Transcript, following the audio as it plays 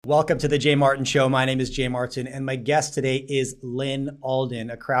Welcome to the Jay Martin Show. My name is Jay Martin, and my guest today is Lynn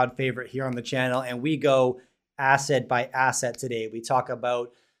Alden, a crowd favorite here on the channel. And we go asset by asset today. We talk about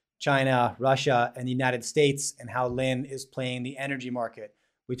China, Russia, and the United States, and how Lynn is playing the energy market.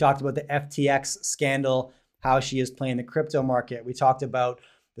 We talked about the FTX scandal, how she is playing the crypto market. We talked about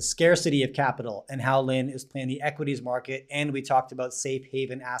the scarcity of capital and how Lynn is playing the equities market. And we talked about safe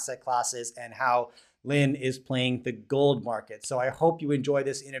haven asset classes and how Lynn is playing the gold market. So I hope you enjoy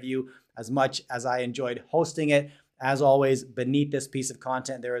this interview as much as I enjoyed hosting it. As always, beneath this piece of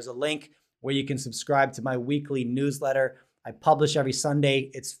content, there is a link where you can subscribe to my weekly newsletter. I publish every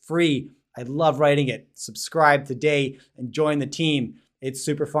Sunday. It's free. I love writing it. Subscribe today and join the team. It's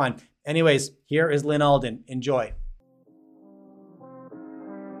super fun. Anyways, here is Lynn Alden. Enjoy.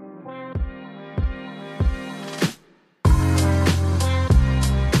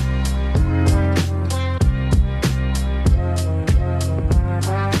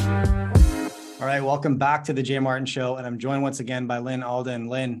 All right, welcome back to the Jay Martin Show, and I'm joined once again by Lynn Alden.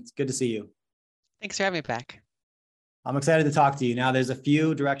 Lynn, it's good to see you. Thanks for having me back. I'm excited to talk to you. Now, there's a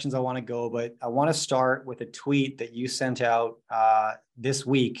few directions I want to go, but I want to start with a tweet that you sent out this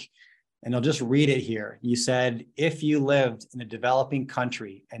week, and I'll just read it here. You said, if you lived in a developing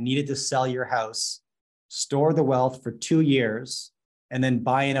country and needed to sell your house, store the wealth for 2 years, and then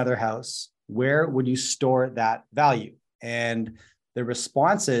buy another house, where would you store that value? And the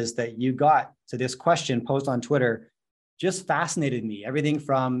responses that you got to this question posed on Twitter just fascinated me. Everything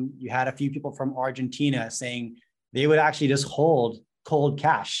from, you had a few people from Argentina saying they would actually just hold cold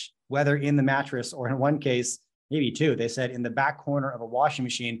cash, whether in the mattress or in one case, maybe two. They said in the back corner of a washing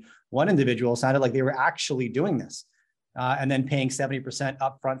machine. One individual sounded like they were actually doing this and then paying 70%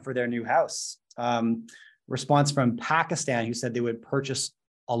 upfront for their new house. Response from Pakistan, who said they would purchase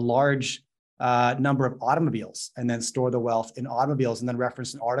a large number of automobiles and then store the wealth in automobiles, and then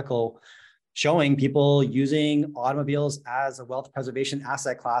reference an article showing people using automobiles as a wealth preservation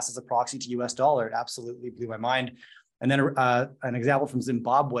asset class as a proxy to US dollar. It absolutely blew my mind. And then an example from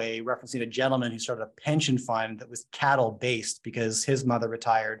Zimbabwe referencing a gentleman who started a pension fund that was cattle based because his mother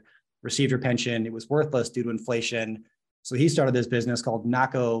retired, received her pension. It was worthless due to inflation. So he started this business called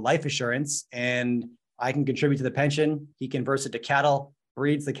NACO Life Assurance, and I can contribute to the pension. He converts it to cattle,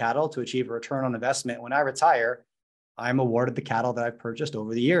 breeds the cattle to achieve a return on investment. When I retire, I'm awarded the cattle that I've purchased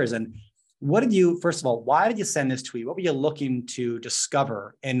over the years. And what did you, first of all, why did you send this tweet? What were you looking to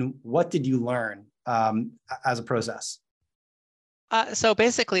discover? And what did you learn as a process? So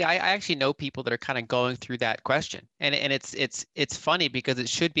basically, I actually know people that are kind of going through that question, and it's funny because it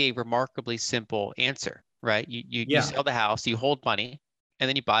should be a remarkably simple answer, right? You sell the house, you hold money, and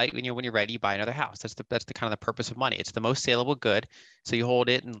then you buy when you're ready, you buy another house. That's the kind of the purpose of money. It's the most saleable good, so you hold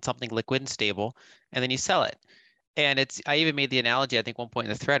it in something liquid and stable, and then you sell it. And I even made the analogy, I think, one point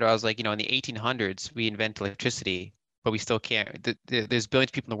in the thread where I was like, in the 1800s, we invent electricity, but we still can't. There's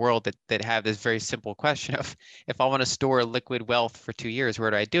billions of people in the world that have this very simple question of, if I want to store liquid wealth for 2 years,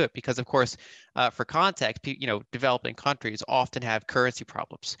 where do I do it? Because of course, for context, developing countries often have currency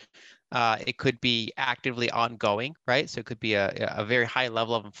problems. It could be actively ongoing, right? So it could be a very high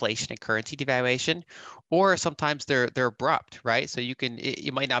level of inflation and currency devaluation, or sometimes they're abrupt, right? So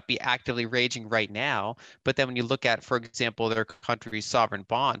it might not be actively raging right now, but then when you look at, for example, their country's sovereign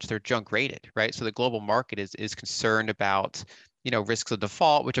bonds, they're junk rated, right? So the global market is concerned about risks of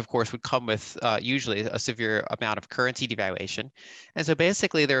default, which of course would come with usually a severe amount of currency devaluation. And so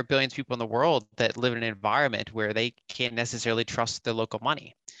basically there are billions of people in the world that live in an environment where they can't necessarily trust their local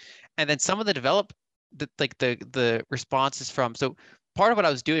money. And then some of the responses from, so part of what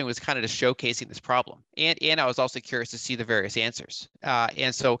I was doing was kind of just showcasing this problem. And I was also curious to see the various answers.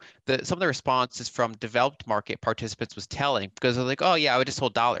 And so some of the responses from developed market participants was telling, because they're like, oh yeah, I would just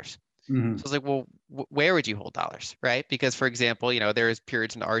hold dollars. Mm-hmm. So I was like, well, where would you hold dollars, right? Because for example, there's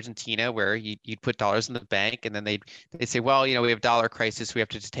periods in Argentina where you'd put dollars in the bank, and then they'd say, well, we have dollar crisis, we have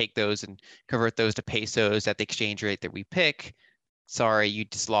to just take those and convert those to pesos at the exchange rate that we pick. Sorry, you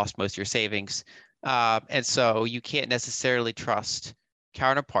just lost most of your savings. And so you can't necessarily trust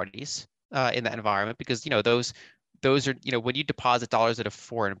counterparties in that environment, because those are, when you deposit dollars at a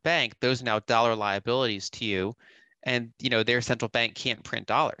foreign bank, those are now dollar liabilities to you, and their central bank can't print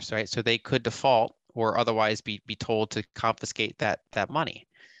dollars, right? So they could default or otherwise be told to confiscate that money.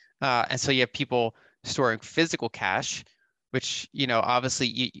 And so you have people storing physical cash, which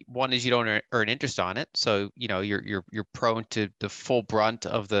obviously one is you don't earn interest on it, so you're prone to the full brunt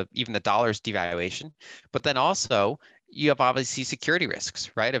of even the dollar's devaluation. But then also you have obviously security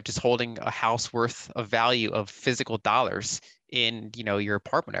risks, right? Of just holding a house worth of value of physical dollars in, your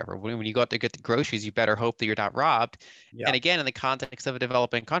apartment ever. When you go out to get the groceries, you better hope that you're not robbed. Yeah. And again, in the context of a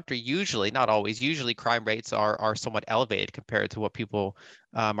developing country, usually, not always, usually crime rates are somewhat elevated compared to what people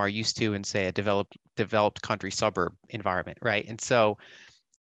are used to in, say, a developed country suburb environment, right? And so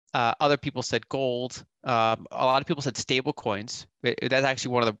other people said gold. A lot of people said stable coins. That's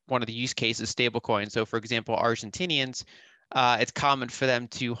actually one of the use cases, stable coins. So, for example, Argentinians, it's common for them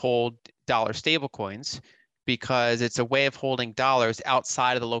to hold dollar stable coins because it's a way of holding dollars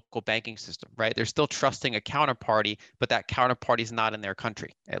outside of the local banking system, right? They're still trusting a counterparty, but that counterparty is not in their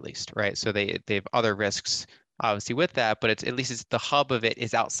country, at least, right? So they have other risks, obviously, with that, but at least it's the hub of it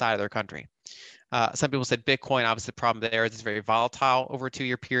is outside of their country. Some people said Bitcoin. Obviously, the problem there is it's very volatile over a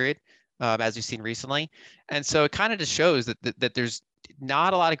 2-year period, as we've seen recently. And so it kind of just shows that there's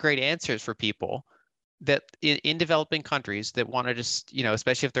not a lot of great answers for people that in developing countries that want to just,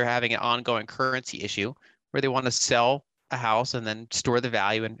 especially if they're having an ongoing currency issue where they want to sell a house and then store the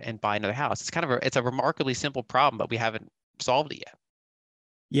value and buy another house. It's a remarkably simple problem, but we haven't solved it yet.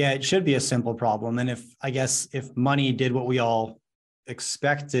 Yeah, it should be a simple problem. And if money did what we all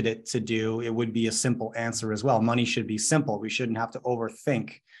expected it to do, it would be a simple answer as well. Money should be simple. We shouldn't have to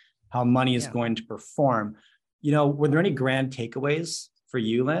overthink how money is Yeah. going to perform. Were there any grand takeaways for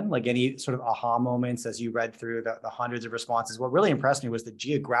you, Lynn? Like any sort of aha moments as you read through the hundreds of responses? What really impressed me was the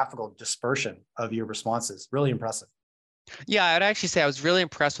geographical dispersion of your responses. Really impressive. Yeah, I'd actually say I was really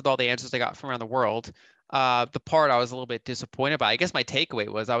impressed with all the answers I got from around the world. The part I was a little bit disappointed by, I guess my takeaway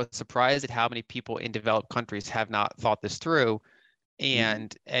was I was surprised at how many people in developed countries have not thought this through Mm-hmm.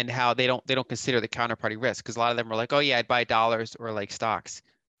 and how they don't consider the counterparty risk because a lot of them are like, oh yeah, I'd buy dollars or like stocks.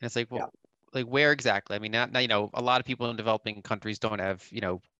 And it's like, Yeah. well, like where exactly? I mean, not, a lot of people in developing countries don't have,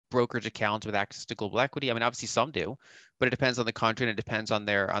 brokerage accounts with access to global equity. I mean, obviously some do, but it depends on the country and it depends on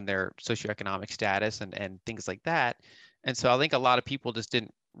their socioeconomic status and things like that. And so I think a lot of people just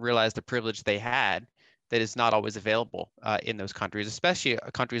didn't realize the privilege they had that is not always available in those countries, especially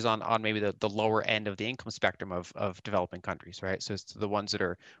countries on maybe the lower end of the income spectrum of developing countries, right? So it's the ones that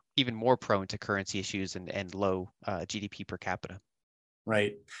are even more prone to currency issues and low GDP per capita.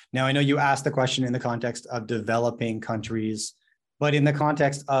 Right. Now, I know you asked the question in the context of developing countries, but in the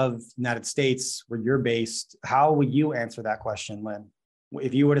context of United States, where you're based, how would you answer that question, Lynn?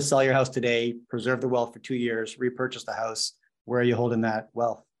 If you were to sell your house today, preserve the wealth for 2 years, repurchase the house, where are you holding that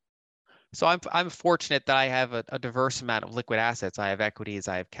wealth? So I'm fortunate that I have a diverse amount of liquid assets. I have equities,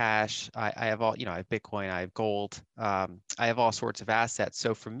 I have cash, I have all, I have Bitcoin, I have gold, I have all sorts of assets.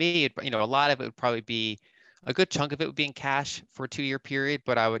 So for me, a lot of it would probably be a good chunk of it would be in cash for a 2-year period,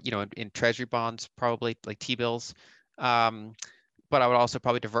 but I would, in treasury bonds, probably like T-bills. Um, but I would also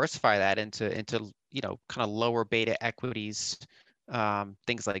probably diversify that into kind of lower beta equities,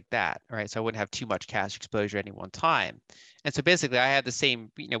 things like that. Right. So I wouldn't have too much cash exposure at any one time. And so basically I have the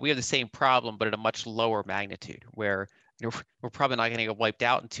same, we have the same problem, but at a much lower magnitude where we're probably not going to get wiped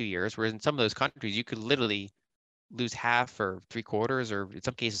out in 2 years. Whereas in some of those countries, you could literally lose half or 3/4 or in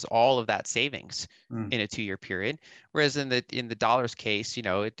some cases all of that savings Mm. in a 2-year period. Whereas in the dollars case,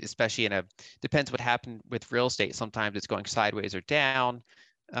 especially depends what happened with real estate. Sometimes it's going sideways or down.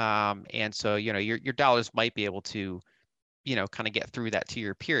 And so, your dollars might be able to, kind of get through that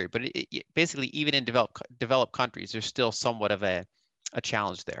 2-year period. But basically, even in developed countries, there's still somewhat of a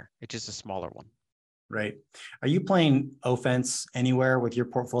challenge there. It's just a smaller one. Right. Are you playing offense anywhere with your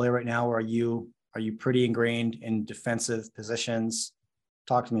portfolio right now, or are you pretty ingrained in defensive positions?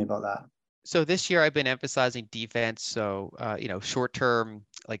 Talk to me about that. So this year I've been emphasizing defense. So, short term,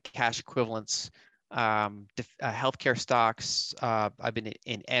 like cash equivalents, healthcare stocks. I've been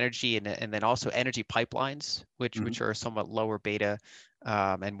in energy and then also energy pipelines, Mm-hmm. which are somewhat lower beta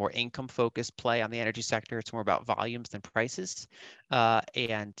and more income focused play on the energy sector. It's more about volumes than prices.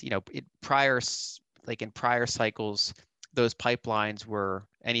 And like in prior cycles, those pipelines were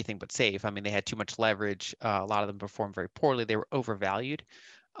anything but safe. I mean, they had too much leverage. A lot of them performed very poorly. They were overvalued.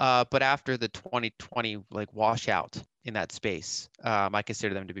 But after the 2020 like washout in that space, I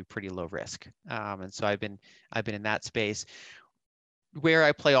consider them to be pretty low risk. And so I've been in that space. Where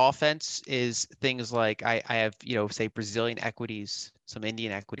I play offense is things like I have, say Brazilian equities, some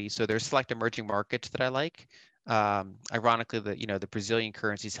Indian equities. So there's select emerging markets that I like. Ironically, the Brazilian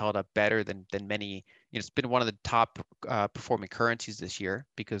currency's held up better than many. It's been one of the top performing currencies this year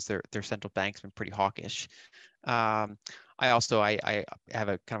because their central bank's been pretty hawkish. Um, I have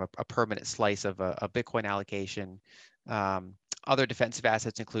a kind of a permanent slice of a Bitcoin allocation. Other defensive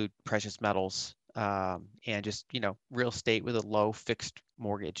assets include precious metals and just real estate with a low fixed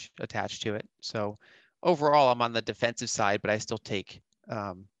mortgage attached to it. So overall, I'm on the defensive side, but I still take,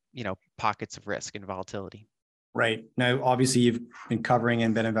 pockets of risk and volatility. Right. Now, obviously, you've been covering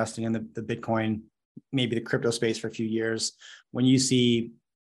and been investing in the Bitcoin, maybe the crypto space for a few years. When you see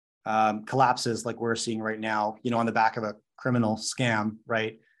collapses like we're seeing right now, on the back of a criminal scam,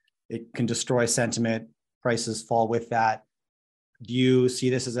 right? It can destroy sentiment, prices fall with that. Do you see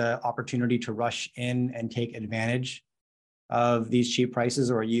this as an opportunity to rush in and take advantage of these cheap prices,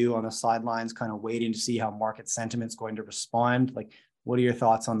 or are you on the sidelines kind of waiting to see how market sentiment's going to respond? Like, what are your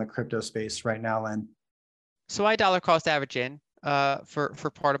thoughts on the crypto space right now, Len? So I dollar cost average in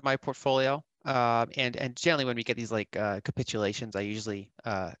for part of my portfolio. And generally when we get these like capitulations, I usually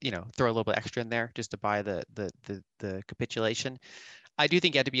throw a little bit extra in there just to buy the capitulation. I do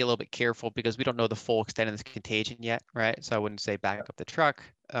think you have to be a little bit careful because we don't know the full extent of this contagion yet, right? So I wouldn't say back up the truck.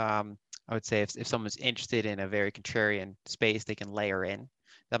 I would say if someone's interested in a very contrarian space, they can layer in.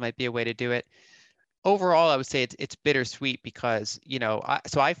 That might be a way to do it. Overall, I would say it's bittersweet because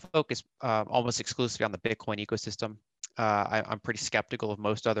I focus almost exclusively on the Bitcoin ecosystem. I'm pretty skeptical of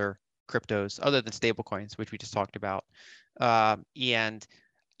most other cryptos other than stablecoins, which we just talked about. And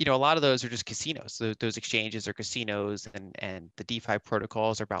a lot of those are just casinos. Those exchanges are casinos, and the DeFi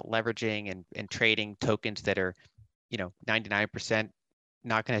protocols are about leveraging and trading tokens that are 99%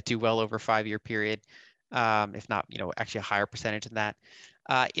 not going to do well over a 5-year period, if not actually a higher percentage than that.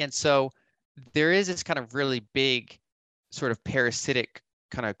 And so there is this kind of really big sort of parasitic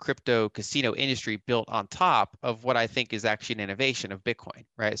kind of crypto casino industry built on top of what I think is actually an innovation of Bitcoin,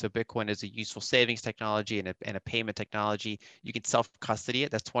 right? So Bitcoin is a useful savings technology and a payment technology. You can self-custody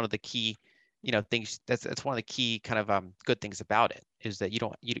it. That's one of the key, things. That's one of the key kind of good things about it is that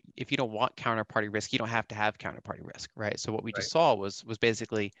if you don't want counterparty risk, you don't have to have counterparty risk, right? So what we Right. just saw was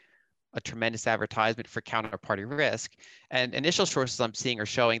basically a tremendous advertisement for counterparty risk. And initial sources I'm seeing are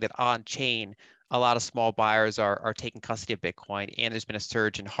showing that on chain, a lot of small buyers are taking custody of Bitcoin, and there's been a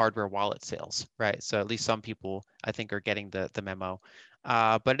surge in hardware wallet sales, right? So at least some people, I think, are getting the memo.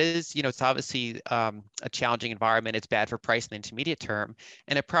 But it is, it's obviously a challenging environment. It's bad for price in the intermediate term,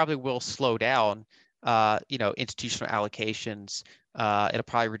 and it probably will slow down, institutional allocations. It'll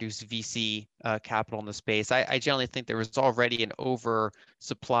probably reduce VC capital in the space. I generally think there was already an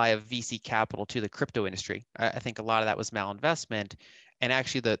oversupply of VC capital to the crypto industry. I think a lot of that was malinvestment. And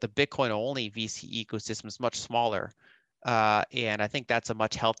actually, the Bitcoin only VC ecosystem is much smaller. And I think that's a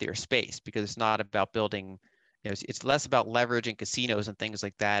much healthier space because it's not about building, it's less about leveraging casinos and things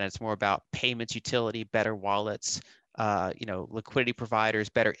like that. And it's more about payments utility, better wallets, liquidity providers,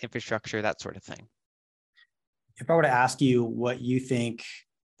 better infrastructure, that sort of thing. If I were to ask you what you think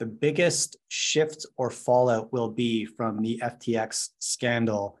the biggest shift or fallout will be from the FTX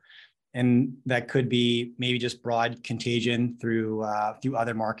scandal, and that could be maybe just broad contagion through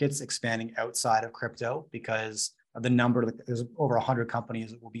other markets expanding outside of crypto because of the number of there's over 100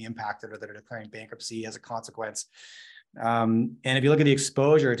 companies that will be impacted or that are declaring bankruptcy as a consequence. And if you look at the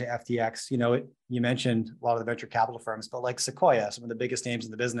exposure to FTX, you mentioned a lot of the venture capital firms, but like Sequoia, some of the biggest names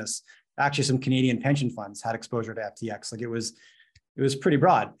in the business, actually some Canadian pension funds had exposure to FTX. Like it was pretty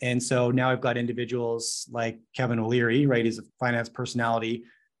broad. And so now I've got individuals like Kevin O'Leary, right? He's a finance personality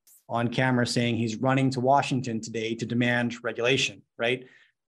on camera saying he's running to Washington today to demand regulation, right?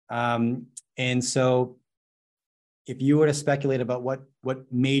 And so if you were to speculate about what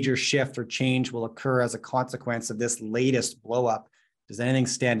major shift or change will occur as a consequence of this latest blow up, does anything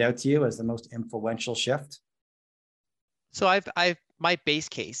stand out to you as the most influential shift? So my base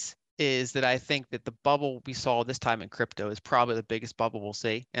case is that I think that the bubble we saw this time in crypto is probably the biggest bubble we'll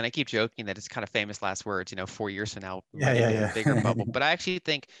see. And I keep joking that it's kind of famous last words, 4 years from now, we might get a bigger bubble. But I actually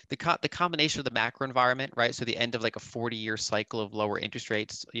think the combination of the macro environment, right? So the end of like a 40-year cycle of lower interest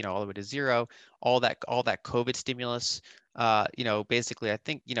rates, all the way to zero, all that COVID stimulus, basically I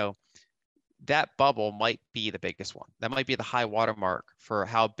think, that bubble might be the biggest one. That might be the high watermark for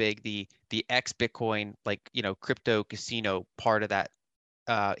how big the ex Bitcoin, crypto casino part of that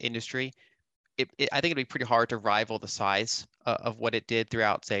industry. I think it'd be pretty hard to rival the size of what it did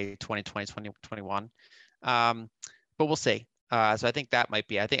throughout, say, 2020, 2021. But we'll see. So I think that might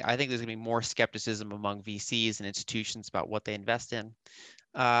be. I think there's gonna be more skepticism among VCs and institutions about what they invest in.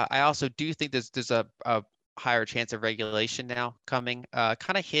 I also do think there's a higher chance of regulation now coming.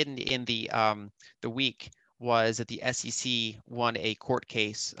 Kind of hidden in the week was that the SEC won a court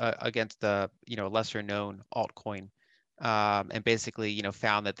case against the lesser known altcoin, and basically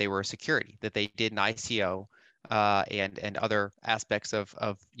found that they were a security, that they did an ICO and other aspects of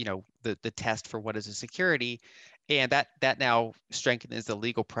the test for what is a security, and that now strengthens the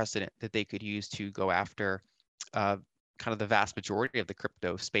legal precedent that they could use to go after kind of the vast majority of the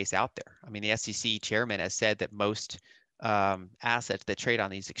crypto space out there. I mean, the SEC chairman has said that most assets that trade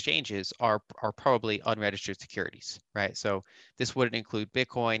on these exchanges are probably unregistered securities, right? So this wouldn't include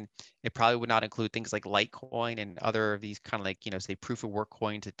Bitcoin. It probably would not include things like Litecoin and other of these kind of like, say proof of work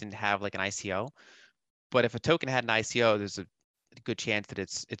coins that didn't have like an ICO. But if a token had an ICO, there's a good chance that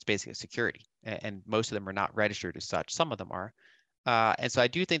it's basically a security, and most of them are not registered as such. Some of them are, and so I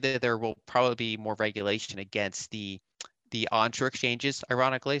do think that there will probably be more regulation against the onshore exchanges,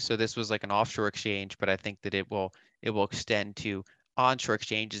 ironically. So this was like an offshore exchange, but I think that it will extend to onshore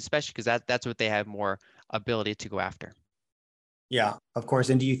exchanges, especially because that's what they have more ability to go after. Yeah, of course.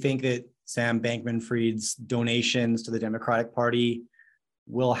 And do you think that Sam Bankman-Fried's donations to the Democratic Party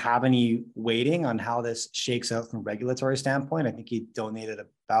will have any weighting on how this shakes out from a regulatory standpoint? I think he donated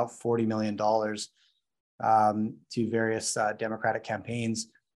about $40 million to various Democratic campaigns.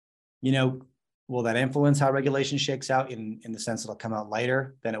 Will that influence how regulation shakes out in the sense it'll come out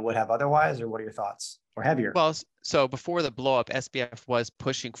lighter than it would have otherwise, or what are your thoughts? Or heavier? Well, so before the blow up, SBF was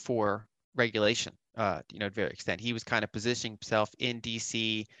pushing for regulation, to a very extent. He was kind of positioning himself in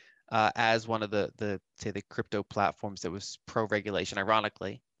DC as one of the crypto platforms that was pro-regulation,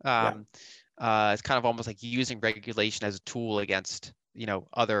 ironically. It's kind of almost like using regulation as a tool against,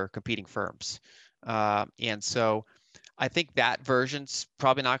 other competing firms. And so I think that version's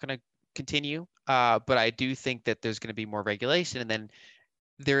probably not going to continue, but I do think that there's going to be more regulation. And then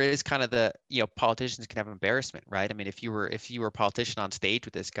there is kind of the, politicians can have embarrassment, right? I mean, if you were a politician on stage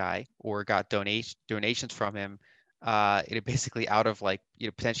with this guy or got donations from him, it basically out of like,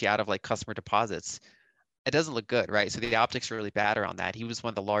 potentially out of like customer deposits, it doesn't look good, right? So the optics are really bad around that. He was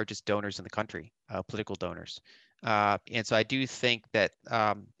one of the largest donors in the country, political donors. And so I do think that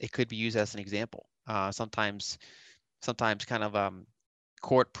it could be used as an example. Sometimes kind of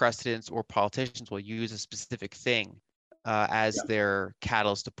court precedents or politicians will use a specific thing as their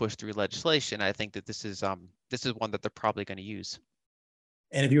catalyst to push through legislation. I think that this is one that they're probably going to use.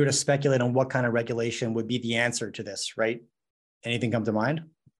 And if you were to speculate on what kind of regulation would be the answer to this, right? Anything come to mind?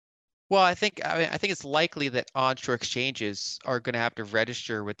 Well, I think it's likely that onshore exchanges are going to have to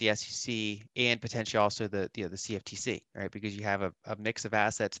register with the SEC and potentially also the CFTC, right? Because you have a mix of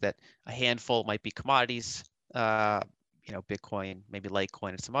assets that a handful might be commodities, Bitcoin, maybe Litecoin,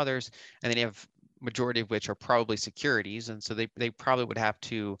 and some others, and then you have majority of which are probably securities, and so they probably would have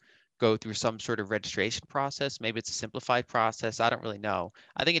to go through some sort of registration process. Maybe it's a simplified process. I don't really know.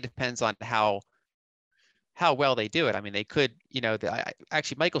 I think it depends on how well they do it. I mean, they could,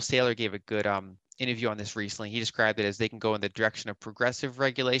 actually Michael Saylor gave a good interview on this recently. He described it as they can go in the direction of progressive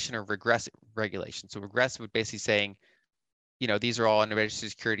regulation or regressive regulation. So regressive would basically saying, these are all unregistered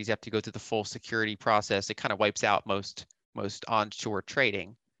securities. You have to go through the full security process. It kind of wipes out most onshore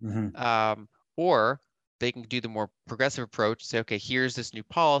trading. Mm-hmm. Or they can do the more progressive approach, say, okay, here's this new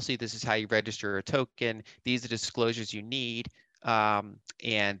policy. This is how you register a token. These are the disclosures you need.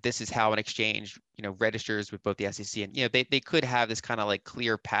 And this is how an exchange, registers with both the SEC and, they could have this kind of like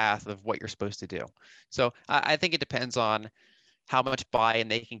clear path of what you're supposed to do. So I think it depends on how much buy-in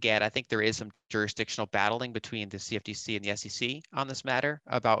they can get. I think there is some jurisdictional battling between the CFTC and the SEC on this matter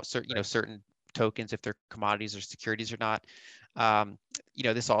about certain, certain tokens, if they're commodities or securities or not.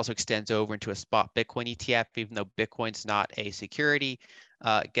 This also extends over into a spot Bitcoin ETF, even though Bitcoin's not a security.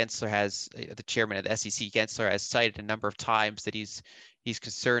 Gensler has, the chairman of the SEC, Gensler has cited a number of times that he's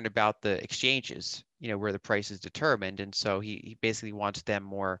concerned about the exchanges, where the price is determined. And so he basically wants them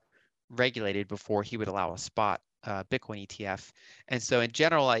more regulated before he would allow a spot Bitcoin ETF. And so in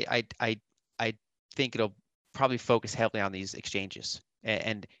general, I think it'll probably focus heavily on these exchanges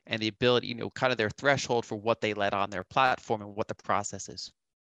and the ability, kind of their threshold for what they let on their platform and what the process is.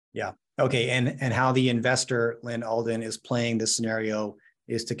 Yeah. Okay. And how the investor, Lynn Alden, is playing this scenario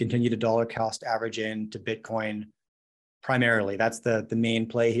is to continue to dollar cost average into Bitcoin primarily. That's the main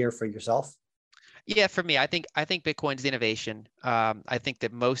play here for yourself. Yeah, for me, I think Bitcoin's innovation. I think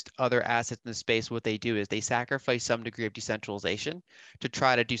that most other assets in the space, what they do is they sacrifice some degree of decentralization to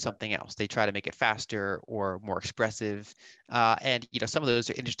try to do something else. They try to make it faster or more expressive, and some of those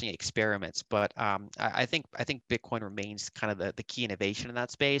are interesting experiments. But I think Bitcoin remains kind of the key innovation in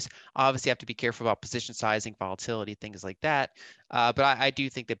that space. Obviously, you have to be careful about position sizing, volatility, things like that. But I do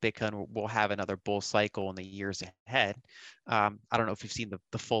think that Bitcoin will have another bull cycle in the years ahead. I don't know if you've seen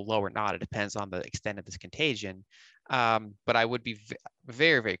the full low or not. It depends on the extent of this contagion. But I would be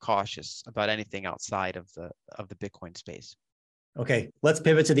very, very cautious about anything outside of the Bitcoin space. Okay, let's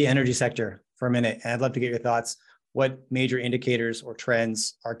pivot to the energy sector for a minute. And I'd love to get your thoughts. What major indicators or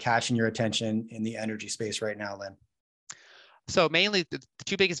trends are catching your attention in the energy space right now, Lynn? So mainly the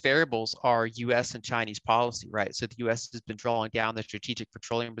two biggest variables are U.S. and Chinese policy, right? So the U.S. has been drawing down the Strategic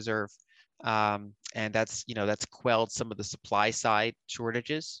Petroleum Reserve, and that's quelled some of the supply side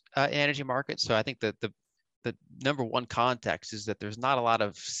shortages in energy markets. So I think the number one context is that there's not a lot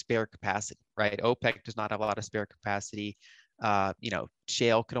of spare capacity, right? OPEC does not have a lot of spare capacity.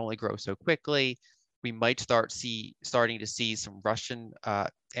 Shale can only grow so quickly. We might starting to see some Russian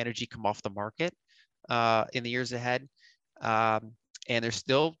energy come off the market in the years ahead. And there's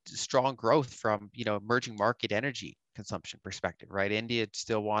still strong growth from emerging market energy consumption perspective, right? India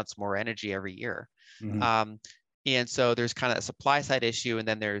still wants more energy every year. Mm-hmm. And so there's kind of a supply side issue, and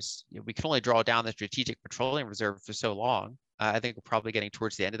then we can only draw down the Strategic Petroleum Reserve for so long. I think we're probably getting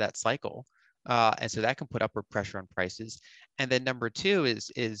towards the end of that cycle, and so that can put upward pressure on prices. And then number two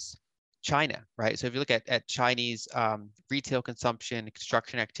is China, right? So if you look at Chinese retail consumption,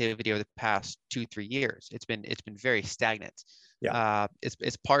 construction activity over the past 2-3 years, it's been very stagnant. Yeah.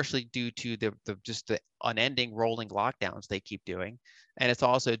 It's partially due to the unending rolling lockdowns they keep doing, and it's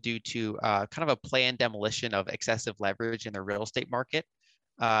also due to kind of a planned demolition of excessive leverage in the real estate market.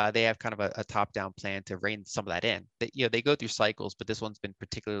 They have kind of a top-down plan to rein some of that in. They go through cycles, but this one's been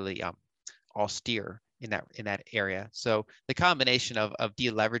particularly austere in that area. So the combination of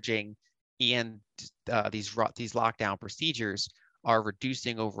deleveraging and these lockdown procedures are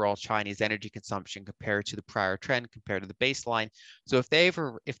reducing overall Chinese energy consumption compared to the prior trend, compared to the baseline. So if they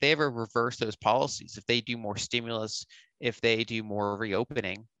ever reverse those policies, if they do more stimulus, if they do more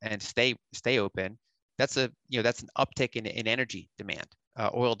reopening and stay open, that's an uptick in energy demand,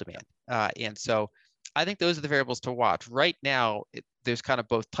 oil demand. And so I think those are the variables to watch. Right now, there's kind of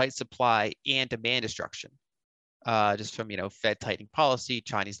both tight supply and demand destruction, just from Fed tightening policy,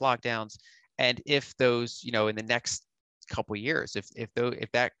 Chinese lockdowns, and if those in the next couple of years, if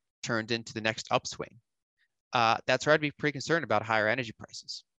that turns into the next upswing, that's where I'd be pretty concerned about higher energy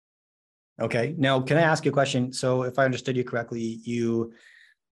prices. Okay, now can I ask you a question? So if I understood you correctly, you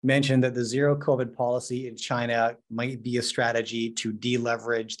mentioned that the zero COVID policy in China might be a strategy to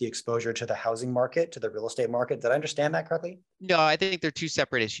deleverage the exposure to the housing market, to the real estate market. Did I understand that correctly? No, I think they're two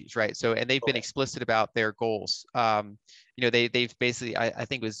separate issues, right? So, and they've been explicit about their goals. They've basically, I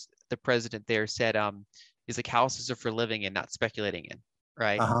think it was the president there said, is like houses are for living in, not speculating in,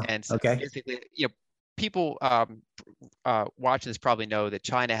 right? And so basically, people watching this probably know that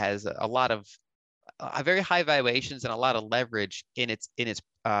China has a lot of very high valuations and a lot of leverage in its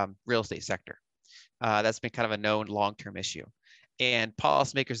real estate sector. That's been kind of a known long-term issue, and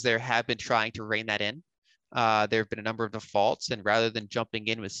policymakers there have been trying to rein that in. There have been a number of defaults, and rather than jumping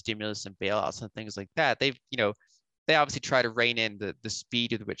in with stimulus and bailouts and things like that, they obviously try to rein in the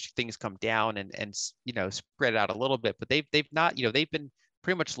speed with which things come down and spread it out a little bit. But they've been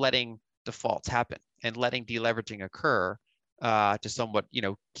pretty much letting defaults happen and letting deleveraging occur to somewhat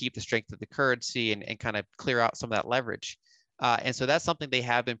keep the strength of the currency and kind of clear out some of that leverage. And so that's something they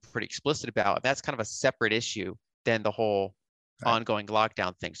have been pretty explicit about. That's kind of a separate issue than the whole ongoing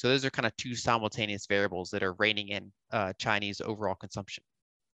lockdown thing. So those are kind of two simultaneous variables that are reining in Chinese overall consumption.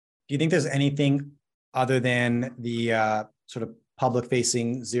 Do you think there's anything other than the sort of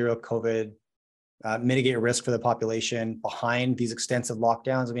public-facing zero COVID mitigate risk for the population behind these extensive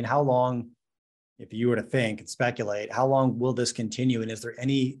lockdowns? I mean, how long, if you were to think and speculate, how long will this continue? And is there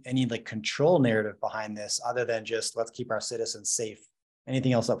any like control narrative behind this other than just let's keep our citizens safe?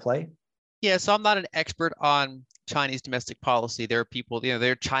 Anything else at play? Yeah, so I'm not an expert on Chinese domestic policy. There are people,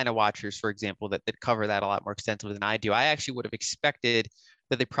 there are China watchers, for example, that cover that a lot more extensively than I do. I actually would have expected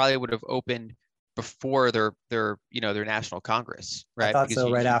that they probably would have opened before their national Congress, right? I thought so,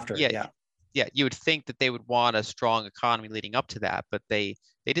 right after. Yeah, you would think that they would want a strong economy leading up to that, but they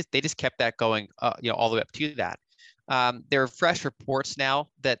just kept that going, all the way up to that. There are fresh reports now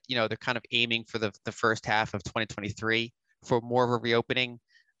that they're kind of aiming for the first half of 2023 for more of a reopening,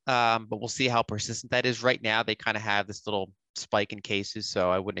 but we'll see how persistent that is. Right now, they kind of have this little spike in cases, so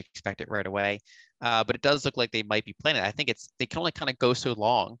I wouldn't expect it right away. But it does look like they might be planning. I think they can only kind of go so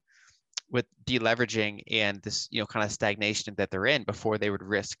long with deleveraging and this kind of stagnation that they're in before they would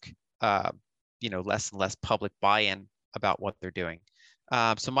risk less and less public buy-in about what they're doing.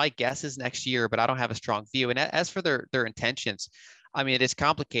 So my guess is next year, but I don't have a strong view. And as for their intentions, I mean, it is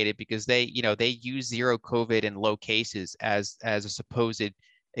complicated because they use zero COVID and low cases as a supposed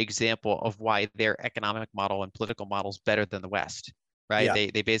example of why their economic model and political model is better than the West, right? Yeah.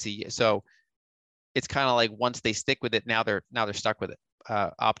 They basically, so it's kind of like once they stick with it, now they're stuck with it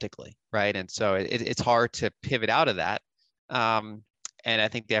optically, right? And so it's hard to pivot out of that. And I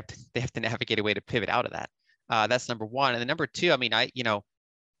think they have to navigate a way to pivot out of that. That's number one. And then number two, I mean,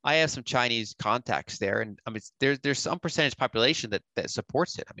 I have some Chinese contacts there, and I mean, there's some percentage population that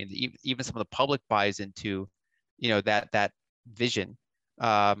supports it. I mean, even some of the public buys into, that vision.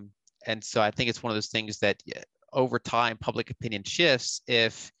 Um, and so I think it's one of those things that over time, public opinion shifts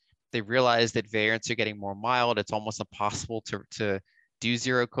if they realize that variants are getting more mild. It's almost impossible to do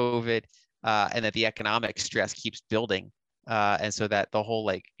zero COVID, and that the economic stress keeps building, and so that the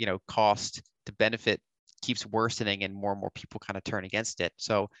whole cost to benefit keeps worsening and more people kind of turn against it.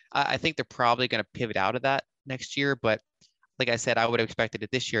 So I think they're probably going to pivot out of that next year. But like I said, I would have expected it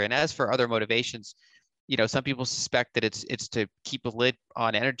this year. And as for other motivations, some people suspect that it's to keep a lid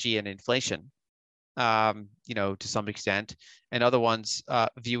on energy and inflation, to some extent, and other ones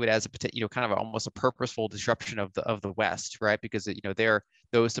view it as kind of almost a purposeful disruption of the West, right? Because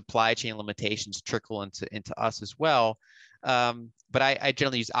those supply chain limitations trickle into us as well. But I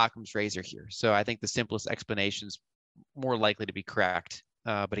generally use Occam's razor here, so I think the simplest explanation is more likely to be correct.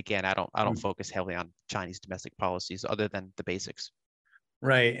 But again, I don't focus heavily on Chinese domestic policies other than the basics.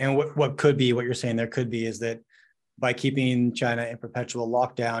 Right, and what could be what you're saying there could be is that by keeping China in perpetual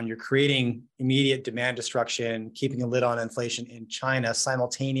lockdown, you're creating immediate demand destruction, keeping a lid on inflation in China,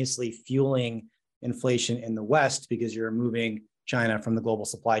 simultaneously fueling inflation in the West because you're removing China from the global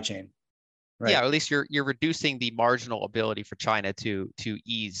supply chain. Right. Yeah, or at least you're reducing the marginal ability for China to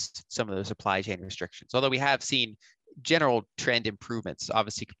ease some of those supply chain restrictions. Although we have seen general trend improvements,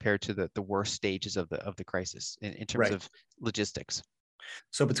 obviously compared to the worst stages of the crisis in terms of logistics.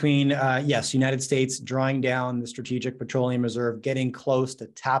 So between, yes, United States drawing down the Strategic Petroleum Reserve, getting close to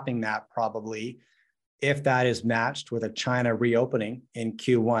tapping that probably, if that is matched with a China reopening in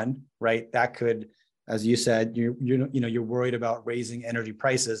Q1, right, that could, as you said, you're worried about raising energy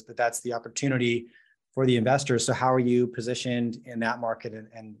prices, but that's the opportunity for the investors. So how are you positioned in that market,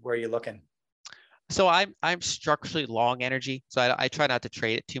 and where are you looking? So I'm structurally long energy, so I try not to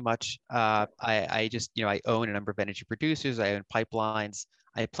trade it too much. I just I own a number of energy producers. I own pipelines.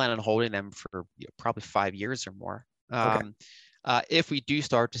 I plan on holding them for probably 5 years or more. Okay. If we do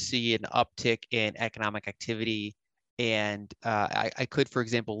start to see an uptick in economic activity, and I could, for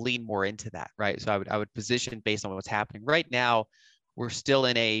example, lean more into that, right? So I would position based on what's happening right now. We're still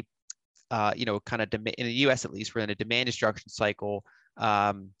in a kind of in the U.S. at least, we're in a demand destruction cycle.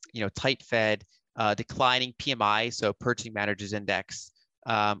 Tight Fed. Declining PMI, so Purchasing Managers Index,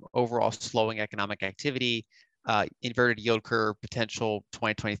 overall slowing economic activity, inverted yield curve, potential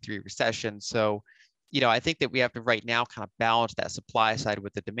 2023 recession. So, I think that we have to right now kind of balance that supply side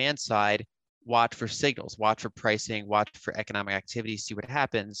with the demand side, watch for signals, watch for pricing, watch for economic activity, see what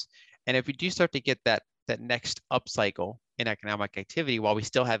happens. And if we do start to get that next upcycle in economic activity while we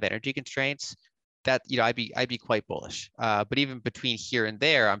still have energy constraints, that I'd be quite bullish. But even between here and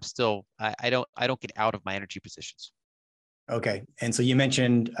there, I'm still I don't get out of my energy positions. Okay, and so you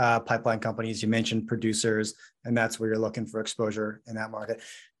mentioned pipeline companies, you mentioned producers, and that's where you're looking for exposure in that market.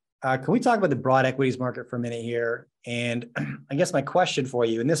 Can we talk about the broad equities market for a minute here? And I guess my question for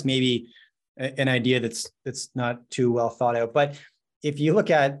you, and this may be an idea that's not too well thought out, but if you look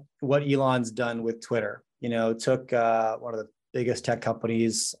at what Elon's done with Twitter, took one of the biggest tech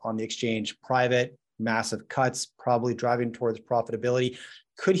companies on the exchange private, massive cuts, probably driving towards profitability.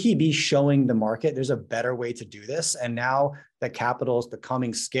 Could he be showing the market there's a better way to do this? And now that capital is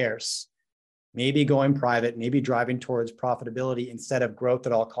becoming scarce, maybe going private, maybe driving towards profitability instead of growth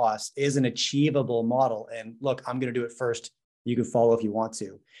at all costs is an achievable model. And look, I'm going to do it first. You can follow if you want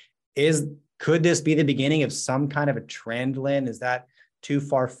to. Could this be the beginning of some kind of a trend, Lynn? Is that too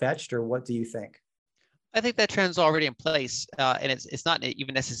far-fetched, or what do you think? I think that trend's already in place, and it's not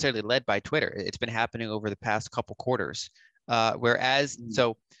even necessarily led by Twitter. It's been happening over the past couple quarters.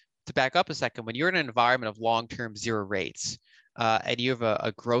 So to back up a second, when you're in an environment of long-term zero rates, and you have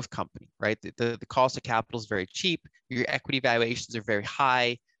a growth company, right? The cost of capital is very cheap. Your equity valuations are very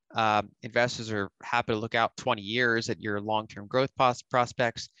high. Investors are happy to look out 20 years at your long-term growth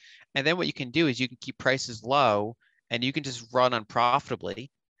prospects. And then what you can do is you can keep prices low, and you can just run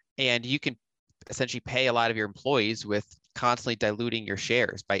unprofitably, and you can essentially pay a lot of your employees with constantly diluting your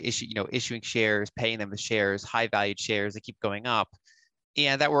shares by issuing shares, paying them with shares, high valued shares that keep going up.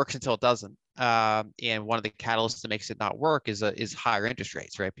 And that works until it doesn't. And one of the catalysts that makes it not work is higher interest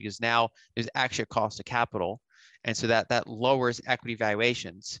rates, right? Because now there's actually a cost of capital. And so that lowers equity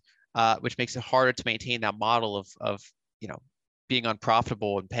valuations, which makes it harder to maintain that model of being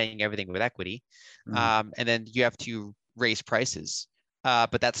unprofitable and paying everything with equity. And then you have to raise prices.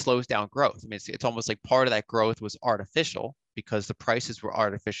 But that slows down growth. I mean, it's almost like part of that growth was artificial because the prices were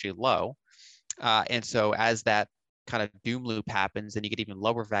artificially low. And so as that kind of doom loop happens, then you get even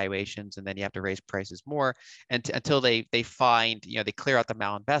lower valuations, and then you have to raise prices more, and until they find, they clear out the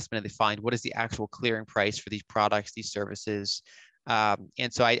malinvestment and they find what is the actual clearing price for these products, these services.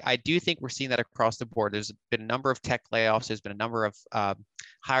 And so I do think we're seeing that across the board. There's been a number of tech layoffs. There's been a number of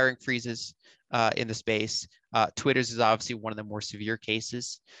hiring freezes in the space. Twitter's is obviously one of the more severe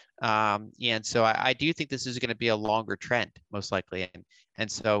cases. And so I do think this is going to be a longer trend, most likely.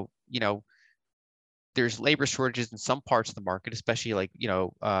 And so, there's labor shortages in some parts of the market, especially like,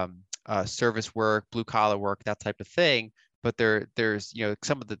 service work, blue collar work, that type of thing. But there's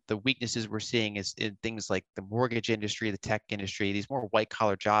some of the weaknesses we're seeing is in things like the mortgage industry, the tech industry, these more white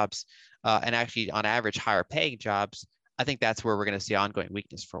collar jobs, and actually on average higher paying jobs. I think that's where we're going to see ongoing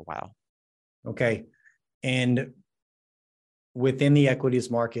weakness for a while. Okay. And within the equities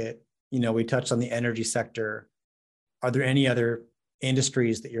market, we touched on the energy sector. Are there any other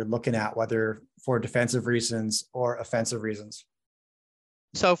industries that you're looking at, whether for defensive reasons or offensive reasons?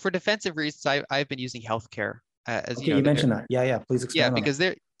 So for defensive reasons, I've been using healthcare as okay, you mentioned that. Yeah. Please expand on because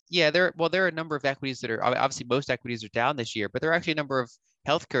there are a number of equities that are obviously most equities are down this year, but there are actually a number of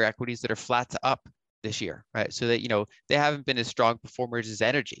healthcare equities that are flat to up this year, right? So that they haven't been as strong performers as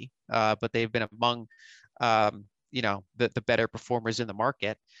energy, but they've been among the better performers in the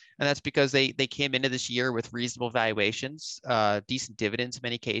market. And that's because they came into this year with reasonable valuations, decent dividends in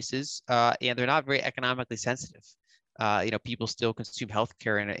many cases, and they're not very economically sensitive. People still consume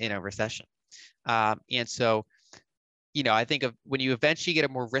healthcare in a recession. And so, I think of when you eventually get a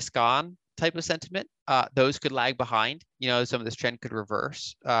more risk on type of sentiment, those could lag behind. Some of this trend could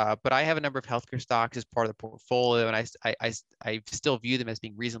reverse. But I have a number of healthcare stocks as part of the portfolio, and I still view them as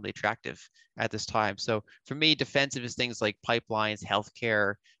being reasonably attractive at this time. So for me, defensive is things like pipelines,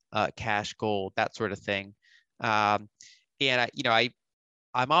 healthcare, cash, gold, that sort of thing. And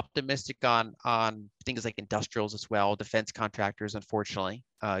I'm optimistic on things like industrials as well, defense contractors, unfortunately,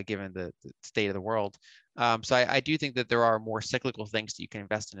 given the state of the world. So I do think that there are more cyclical things that you can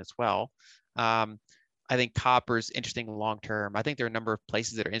invest in as well. I think copper is interesting long term. I think there are a number of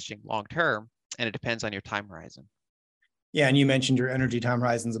places that are interesting long term, and it depends on your time horizon. Yeah, and you mentioned your energy time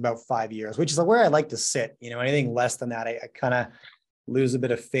horizon is about 5 years, which is where I like to sit. Anything less than that, I kind of lose a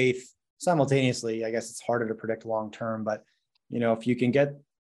bit of faith. Simultaneously, I guess it's harder to predict long term, but if you can get,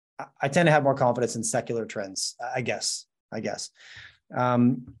 I tend to have more confidence in secular trends, I guess.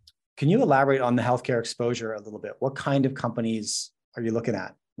 Can you elaborate on the healthcare exposure a little bit? What kind of companies are you looking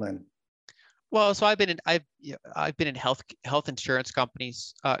at, Lynn? Well, so I've been in health insurance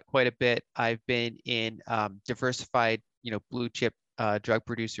companies quite a bit. I've been in diversified, blue chip drug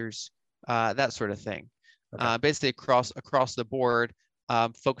producers, that sort of thing. Okay. Basically across the board,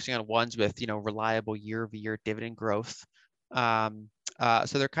 focusing on ones with reliable year-over-year dividend growth. So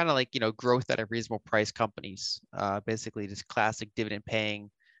they're kind of like growth at a reasonable price companies, basically just classic dividend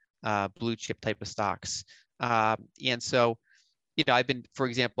paying blue chip type of stocks. And so for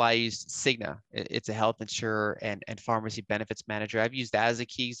example, I used Cigna. It's a health insurer and pharmacy benefits manager. I've used that as a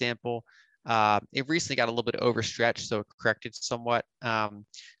key example. It recently got a little bit overstretched, so it corrected somewhat.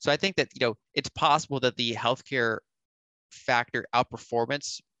 So I think that it's possible that the healthcare factor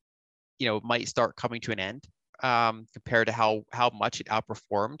outperformance might start coming to an end compared to how much it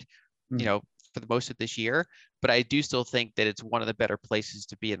outperformed for the most of this year. But I do still think that it's one of the better places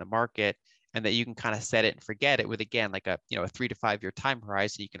to be in the market, and that you can kind of set it and forget it with, again, like a 3 to 5 year time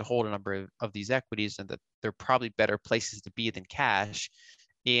horizon. You can hold a number of these equities, and that they're probably better places to be than cash.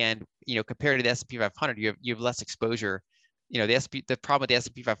 And compared to the S&P 500, you have less exposure. The problem with the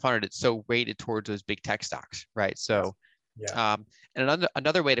S&P 500, it's so weighted towards those big tech stocks, right? So yeah. And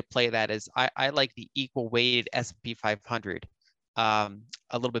another way to play that is I like the equal weighted S&P 500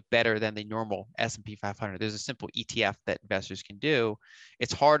 a little bit better than the normal S&P 500. There's a simple ETF that investors can do.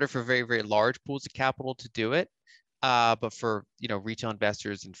 It's harder for very, very large pools of capital to do it, but for retail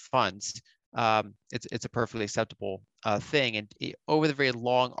investors and funds, it's a perfectly acceptable thing. And over the very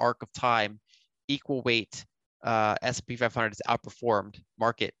long arc of time, equal weight S&P 500 has outperformed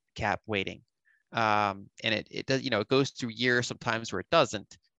market cap weighting. And it does, it goes through years sometimes where it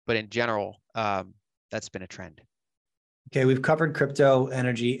doesn't, but in general, that's been a trend. Okay, we've covered crypto,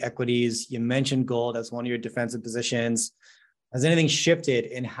 energy, equities. You mentioned gold as one of your defensive positions. Has anything shifted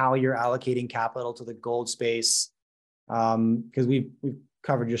in how you're allocating capital to the gold space? Because we've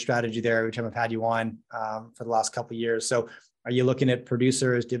covered your strategy there every time I've had you on for the last couple of years. So are you looking at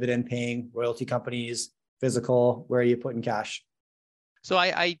producers, dividend paying, royalty companies, physical? Where are you putting cash? So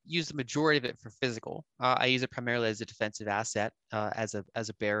I use the majority of it for physical. I use it primarily as a defensive asset, as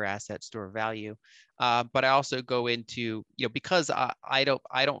a bearer asset, store of value. But I also go into, because I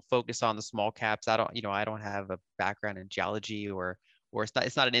don't focus on the small caps. I don't have a background in geology, or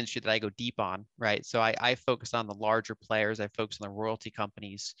it's not an industry that I go deep on, right? So I focus on the larger players. I focus on the royalty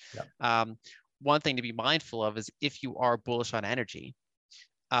companies. Yep. One thing to be mindful of is if you are bullish on energy,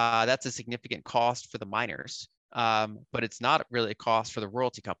 that's a significant cost for the miners. But it's not really a cost for the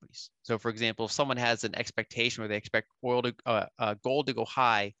royalty companies. So, for example, if someone has an expectation where they expect gold to go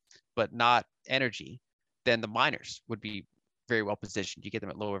high, but not energy, then the miners would be very well positioned. You get them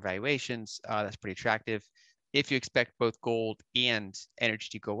at lower valuations. That's pretty attractive. If you expect both gold and energy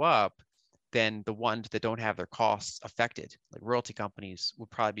to go up, then the ones that don't have their costs affected, like royalty companies, would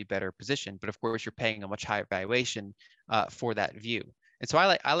probably be better positioned. But of course, you're paying a much higher valuation for that view. And so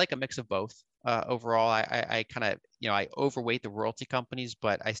I like a mix of both. Overall, I kind of, I overweight the royalty companies,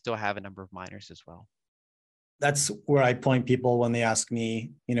 but I still have a number of miners as well. That's where I point people when they ask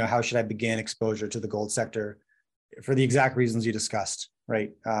me, how should I begin exposure to the gold sector, for the exact reasons you discussed,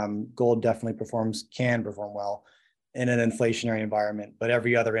 right? Gold definitely can perform well in an inflationary environment, but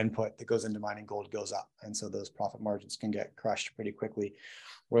every other input that goes into mining gold goes up. And so those profit margins can get crushed pretty quickly.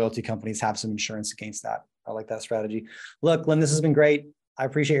 Royalty companies have some insurance against that. I like that strategy. Look, Lynn, this has been great. I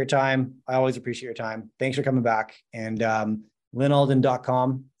appreciate your time. I always appreciate your time. Thanks for coming back. And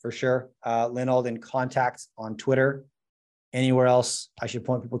lynnalden.com for sure. Lynn Alden contacts on Twitter. Anywhere else I should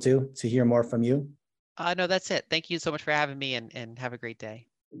point people to hear more from you? No, that's it. Thank you so much for having me, and have a great day.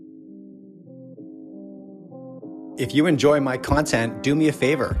 If you enjoy my content, do me a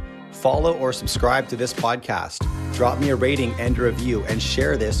favor. Follow or subscribe to this podcast. Drop me a rating and a review, and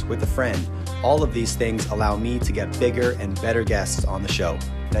share this with a friend. All of these things allow me to get bigger and better guests on the show.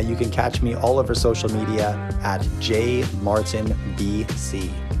 Now you can catch me all over social media at jmartinbc.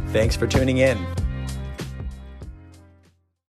 Thanks for tuning in.